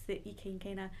books that you can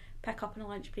kind of pick up on a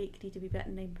lunch break, read a wee bit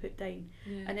and then put down.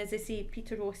 And as I say,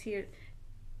 Peter Ross here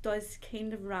does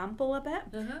kind of ramble a bit,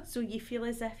 so you feel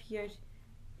as if you're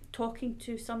talking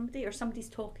to somebody or somebody's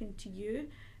talking to you.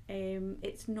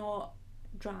 It's not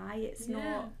dry, it's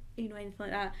not anything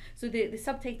like that. So the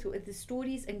subtitle is The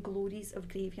Stories and Glories of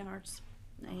Graveyards.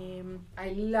 I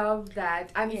love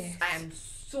that. I'm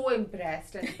so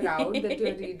impressed and proud that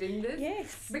you're reading this.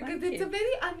 Yes, because it's a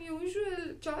very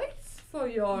unusual choice for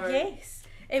your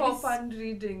fun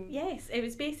reading. Yes, it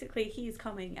was basically he is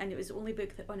coming, and it was the only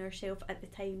book that on our shelf at the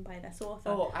time by this author.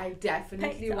 Oh, I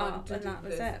definitely want to do that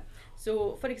was it.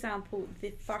 So, for example,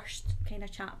 the first kind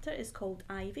of chapter is called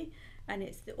Ivy, and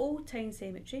it's the Old Town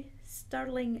Cemetery.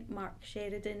 Sterling Mark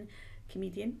Sheridan,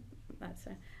 comedian. That's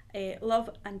it. Love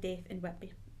and Death in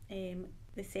Whitby.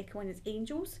 The second one is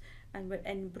Angels, and we're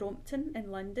in Brompton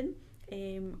in London.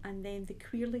 And then The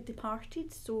Queerly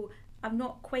Departed. So I've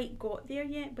not quite got there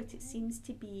yet, but it seems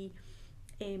to be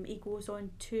he goes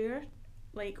on tour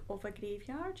like of a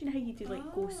graveyard. You know how you do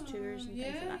like ghost tours and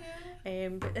things like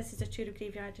that. But this is a tour of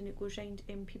graveyard, and it goes round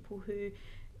people who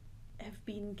have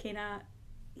been kind of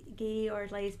gay or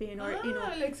lesbian or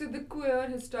like, so the queer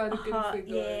historical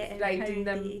figures writing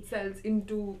themselves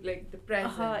into like the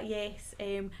present. Yes.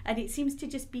 And it seems to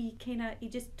just be kind of, he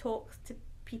just talks to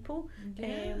people,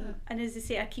 and as I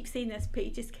say, I keep saying this, but he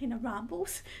just kind of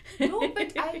rambles. No,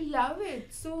 but I love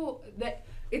it. So that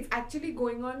it's actually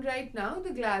going on right now,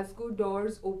 the Glasgow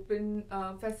Doors Open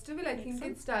Festival. I think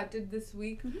it started this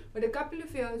week, but a couple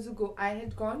of years ago I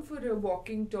had gone for a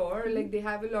walking tour. Like, they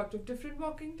have a lot of different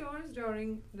walking tours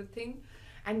during the thing,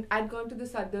 and I'd gone to the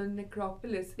Southern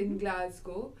Necropolis in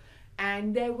Glasgow,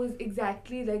 and there was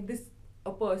exactly like this,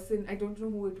 a person, I don't know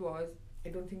who it was, I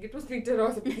don't think it was Peter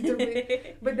Ross or Peter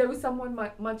May, but there was someone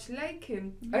much like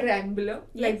him, a rambler,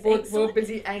 like both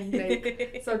verbally and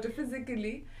like sort of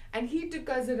physically. And he took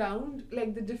us around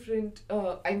like the different,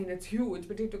 I mean it's huge,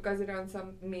 but he took us around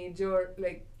some major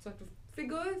like sort of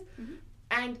figures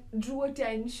and drew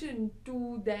attention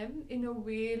to them in a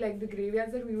way, like the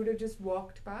graveyards that we would have just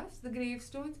walked past, the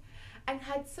gravestones, and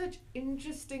had such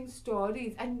interesting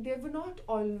stories. And they were not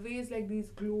always like these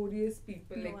glorious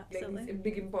people, like these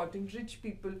big important rich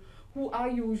people who are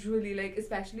usually like,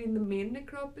 especially in the main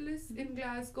necropolis in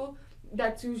Glasgow,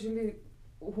 that's usually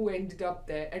who ended up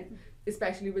there, and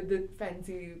especially with the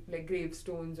fancy like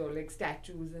gravestones or like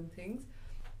statues and things.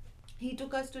 He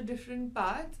took us to different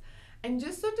parts and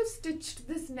just sort of stitched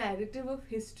this narrative of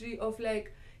history of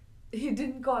like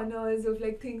hidden corners of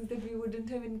like things that we wouldn't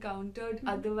have encountered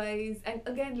otherwise. And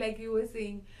again, like you were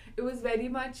saying, it was very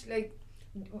much like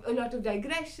a lot of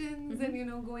digressions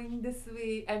and going this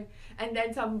way, and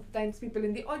then sometimes people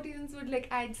in the audience would like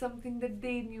add something that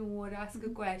they knew or ask a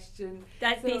question.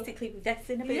 That's basically this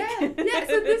in a book. Yeah.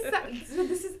 So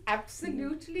this is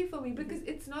absolutely for me, because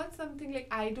it's not something like,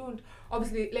 I don't,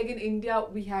 obviously like in India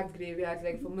we have graveyards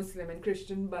like for Muslim and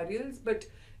Christian burials, but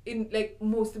in like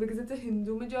most, because it's a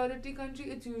Hindu majority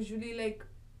country, it's usually like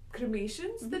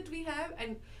cremations that we have,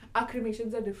 and our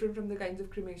cremations are different from the kinds of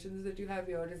cremations that you have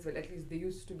here as well. At least they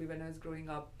used to be when I was growing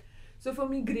up. So for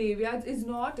me, graveyards is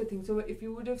not a thing. So if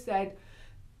you would have said,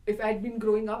 if I'd been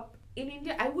growing up in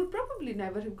India, I would probably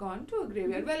never have gone to a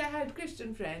graveyard. Well, I had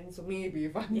Christian friends, so maybe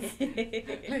once,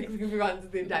 like maybe once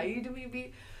they died,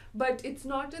 maybe. But it's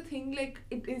not a thing like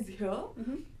it is here,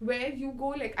 where you go,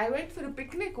 like I went for a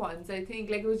picnic once, I think,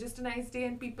 like it was just a nice day,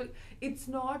 and people, it's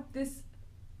not this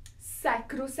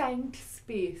sacrosanct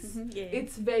space.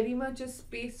 It's very much a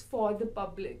space for the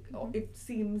public, it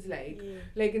seems like.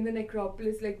 Like in the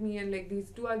necropolis, like me and like these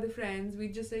two other friends, we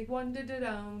just like wandered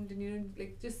around and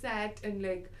like just sat and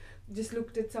like just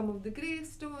looked at some of the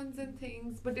gravestones and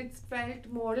things, but it felt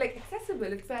more like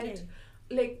accessible. It felt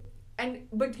like,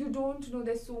 but you don't know,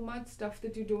 there's so much stuff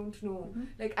that you don't know.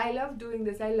 Like I love doing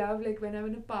this. I love like when I'm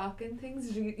in a park and things,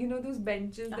 those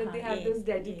benches that they have, those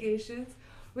dedications,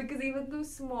 because even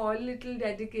those small little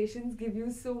dedications give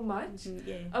you so much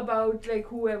about like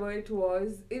whoever it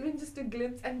was. Even just a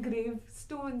glimpse, and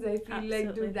gravestones I feel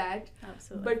like do that.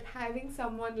 But having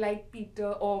someone like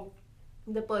Peter or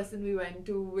the person we went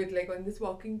to with like on this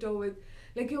walking tour with,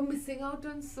 like you're missing out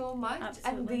on so much,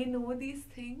 and they know these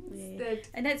things that,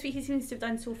 and that's what he seems to have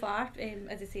done so far.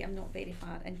 As I say, I'm not very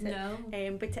far into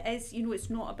it, but it is, it's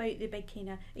not about the big kind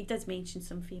of, he does mention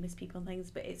some famous people and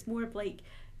things, but it's more of like,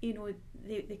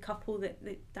 the couple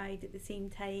that died at the same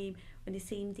time on the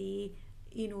same day,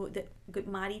 that got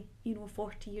married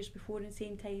 40 years before in the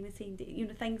same time, the same day,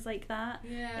 things like that.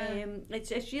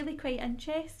 It's really quite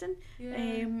interesting.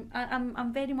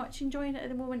 I'm very much enjoying it at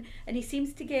the moment, and he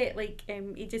seems to get like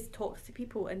he just talks to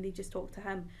people and they just talk to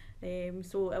him.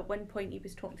 So at one point he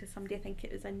was talking to somebody, I think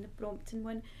it was in the Brompton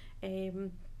one,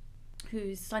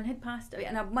 whose son had passed away,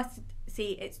 and I must say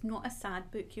it's not a sad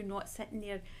book. You're not sitting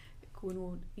there going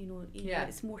on,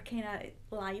 it's more kind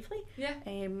of lively.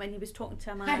 And he was talking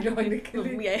to a man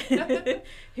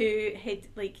who had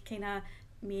like kind of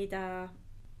made a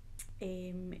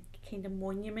kind of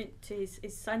monument to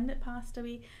his son that passed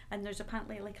away, and there's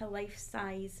apparently like a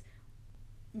life-size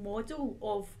model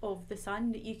of the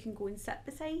son that you can go and sit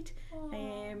beside.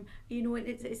 And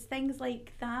it's things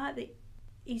like that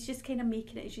he's just kind of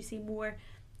making it, as you say, more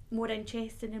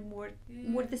interesting and more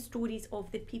the stories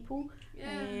of the people.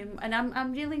 And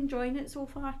I'm really enjoying it so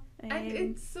far. And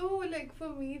it's so like, for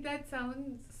me that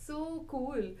sounds so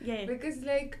cool. Because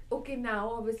like, okay, now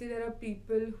obviously there are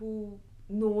people who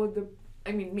know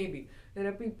maybe there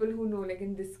are people who know, like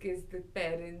in this case the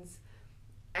parents,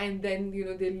 and then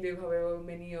they'll live however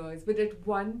many years, but at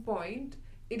one point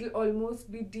it'll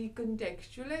almost be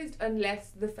decontextualized unless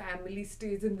the family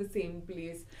stays in the same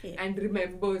place and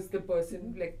remembers the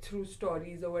person like through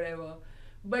stories or whatever.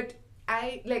 But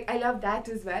I love that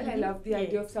as well. I love the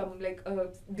idea of some like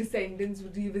descendants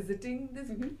revisiting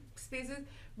these spaces,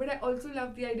 but I also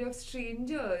love the idea of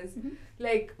strangers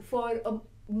like for a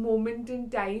moment in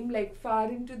time, like far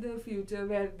into the future,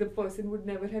 where the person would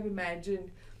never have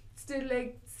imagined, still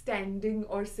like standing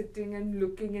or sitting and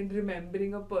looking and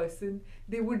remembering a person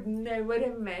they would never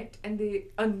have met, and they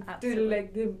until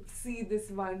like they see this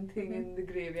one thing in the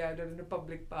graveyard or in a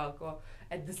public park or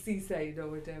at the seaside or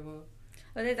whatever.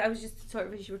 I was just sort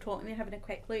of, as you were talking there, having a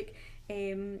quick look,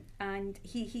 and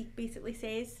he basically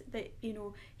says that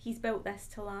he's built this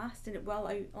to last, and it will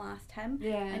outlast him.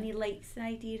 And he likes the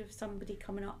idea of somebody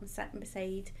coming up and sitting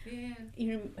beside,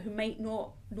 who might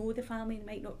not know the family and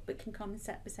might not, but can come and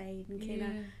sit beside and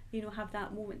kind of have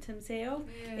that moment to himself.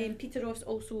 Peter Ross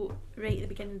also, right at the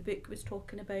beginning of the book, was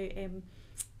talking about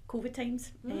COVID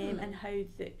times, and how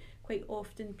that quite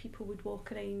often people would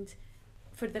walk around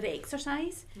for their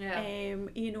exercise,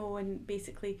 and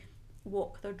basically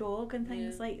walk their dog and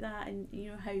things like that, and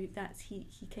how that's he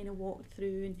kind of walked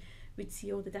through and would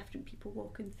see all the different people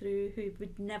walking through who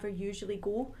would never usually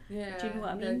go. Do you know what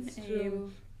I mean? That's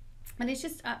true. And it's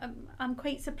just I'm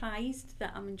quite surprised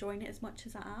that I'm enjoying it as much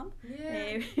as I am.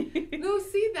 No,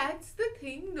 see, that's the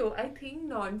thing though. I think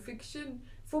non-fiction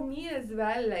for me as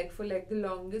well, like for like the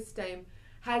longest time,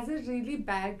 has a really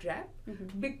bad rap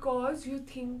because you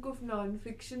think of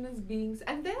non-fiction as being,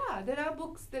 and there are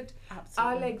books that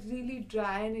are like really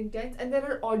dry and intense, and there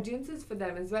are audiences for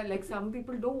them as well. Like some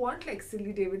people don't want like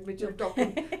silly David Mitchell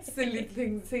talking silly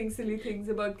things, saying silly things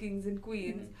about kings and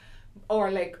queens.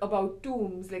 Or like about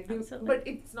tombs, like but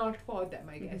it's not for them,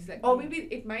 I guess. Like, or maybe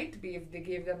it might be if they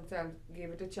gave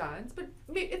it a chance, but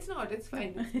it's not. It's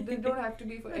fine. They don't have to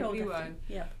be for everyone.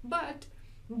 Yeah. But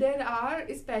there are,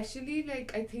 especially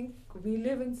like I think we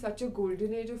live in such a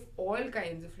golden age of all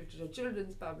kinds of literature,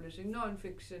 children's publishing,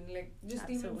 non-fiction, like just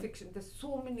even fiction. There's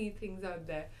so many things out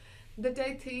there that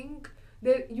I think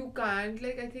that you can't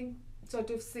like I think sort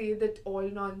of say that all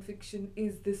non-fiction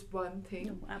is this one thing.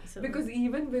 No, absolutely. Because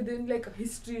even within like a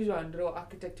history genre or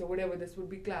architecture, whatever this would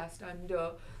be classed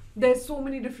under, there's so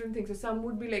many different things. So some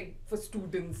would be like for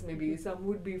students maybe, some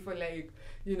would be for like,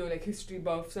 you know, like history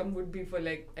buff, some would be for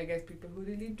like, I guess people who are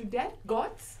really into death,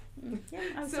 gods. Yeah,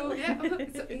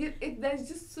 absolutely. There's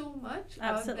just so much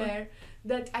out there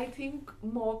that I think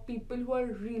more people who are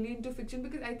really into fiction,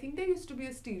 because I think there used to be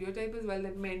a stereotype as well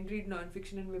that men read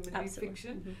non-fiction and women read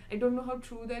fiction. I don't know how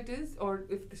true that is, or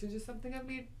if this is just something I've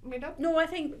made up. No, I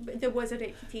think there was a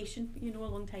reputation, you know,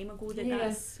 a long time ago that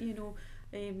that's, you know,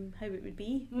 how it would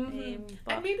be. And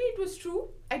maybe it was true,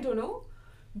 I don't know.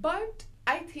 But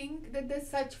I think that there's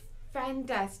such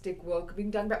fantastic work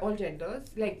being done by all genders,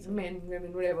 like men,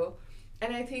 women, whatever.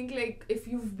 And I think like if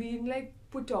you've been like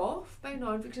put off by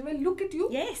non-fiction, well, look at you.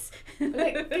 Yes.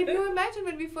 Like, can you imagine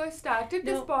when we first started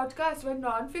this podcast, when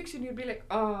non-fiction, you'd be like,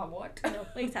 what? No,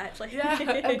 exactly.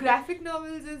 Yeah, graphic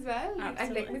novels as well. Absolutely.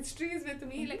 And like mysteries with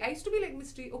me. Like I used to be like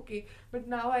mystery, okay, but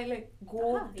now I like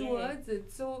go towards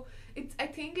it. So it's, I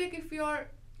think like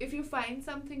if you find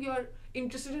something you're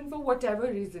interested in for whatever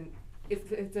reason,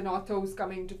 if it's an author who's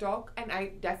coming to talk, and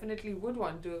I definitely would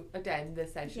want to attend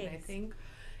this session, I think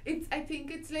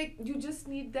it's like you just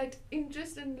need that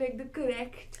interest and like the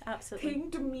correct thing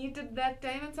to meet at that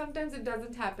time, and sometimes it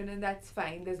doesn't happen, and that's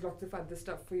fine. There's lots of other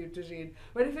stuff for you to read.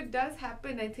 But if it does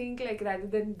happen, I think like rather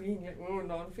than being like, oh,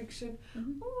 non-fiction,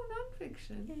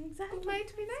 non-fiction, it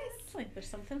might be nice. Exactly. There's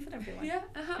something for everyone. Yeah.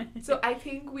 So I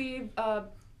think we've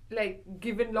like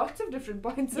given lots of different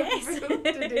points of view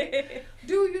today.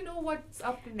 Do you know what's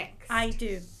up next? I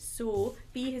do. So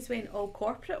B has went all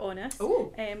corporate on us,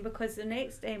 because the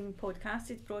next podcast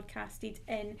is broadcasted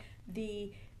in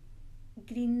the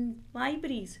Green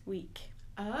Libraries Week.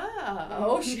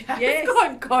 She has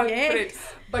gone corporate,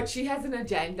 but she has an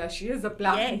agenda. She has a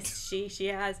plan. Yes, she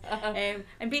has.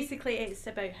 And basically, it's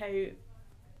about how,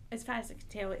 as far as I can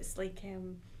tell, it's like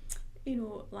you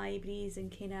know, libraries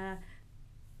and kind of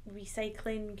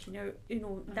recycling, you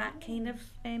know, that kind of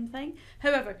thing.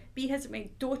 However, B hasn't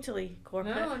been totally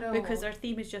corporate because our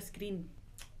theme is just green.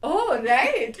 Oh,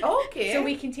 right. Okay. So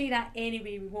we can take that any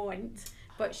way we want,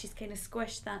 but she's kind of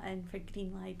squished that in for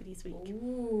Green Libraries Week.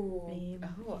 Ooh.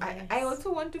 Yes. I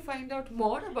also want to find out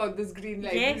more about this Green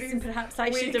Libraries. Yes, and perhaps I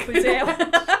should have as well.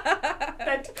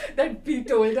 that B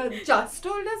told us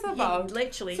about. Yeah,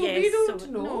 literally, so yes. We don't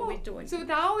know. No, we don't. So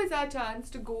now is our chance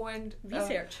to go and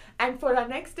research. And for our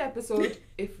next episode,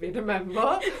 if we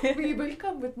remember, we will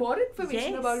come with more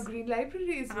information about Green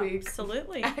Libraries Week.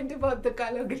 Absolutely. And about the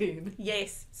colour green.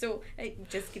 Yes. So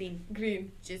just green.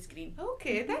 Green. Just green.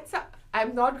 Okay, that's...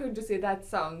 I'm not going to say that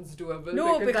sounds doable.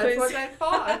 No, because that's what I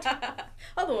thought.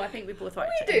 Although I think we both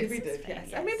worked it. We did,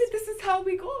 yes. And maybe this is how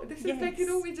we go. This is like, you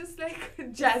know, we just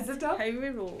like jazz it up. How we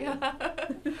roll. Yeah.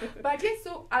 But yes,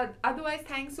 so otherwise,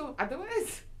 thanks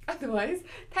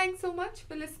so much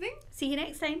for listening. See you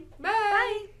next time. Bye.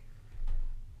 Bye.